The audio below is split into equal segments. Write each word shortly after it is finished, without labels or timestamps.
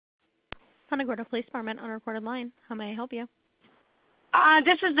Punta Gorda Police Department on a recorded line. How may I help you?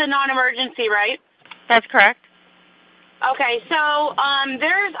 This is the non-emergency, right? That's correct. Okay, so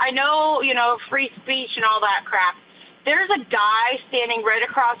I know, free speech and all that crap. There's a guy standing right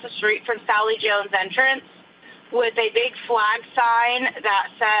across the street from Sally Jones' entrance with a big flag sign that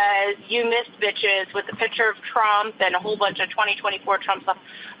says, "You missed bitches," with a picture of Trump and a whole bunch of 2024 Trump stuff.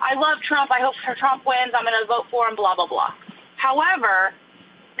 I love Trump. I hope Trump wins. I'm going to vote for him, blah, blah, blah. However,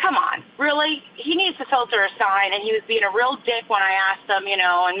 come on, really? He needs to filter a sign, and he was being a real dick when I asked him,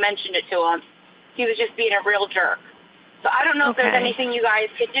 and mentioned it to him. He was just being a real jerk. So I don't know if there's anything you guys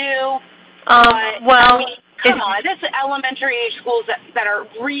could do. But, well, I mean, come on. This is elementary age schools that are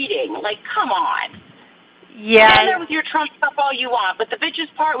reading. Like, come on. Yeah. Stand there with your Trump stuff all you want, but the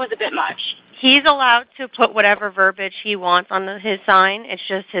bitches part was a bit much. He's allowed to put whatever verbiage he wants on his sign. It's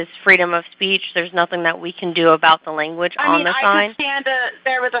just his freedom of speech. There's nothing that we can do about the language on the sign. I could stand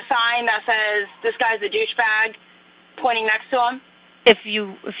there with a sign that says, "This guy's a douchebag," pointing next to him. If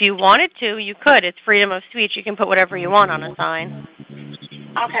you wanted to, you could. It's freedom of speech. You can put whatever you want on a sign.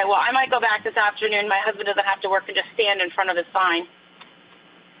 Okay, well, I might go back this afternoon. My husband doesn't have to work and just stand in front of his sign.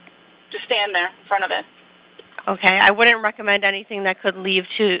 Just stand there in front of it. Okay, I wouldn't recommend anything that could lead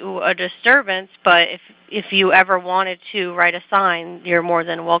to a disturbance, but if you ever wanted to write a sign, you're more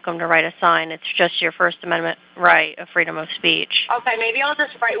than welcome to write a sign. It's just your First Amendment right of freedom of speech. Okay, maybe I'll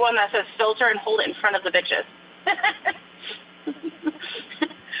just write one that says filter and hold it in front of the bitches.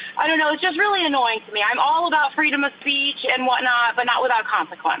 I don't know, it's just really annoying to me. I'm all about freedom of speech and whatnot, but not without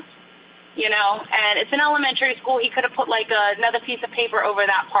consequence. And it's an elementary school. He could have put like another piece of paper over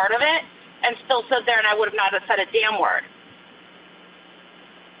that part of it and still stood there, and I would have not said a damn word.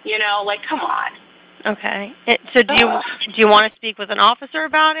 Come on. Okay. So do you want to speak with an officer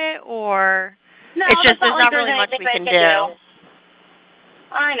about it, or no? It's just there's not really much we can do.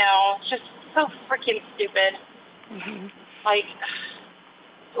 I know. It's just so freaking stupid. Mm-hmm. Like,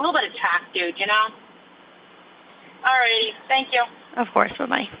 a little bit of tact, dude. Alrighty. Thank you. Of course.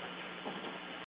 Bye-bye.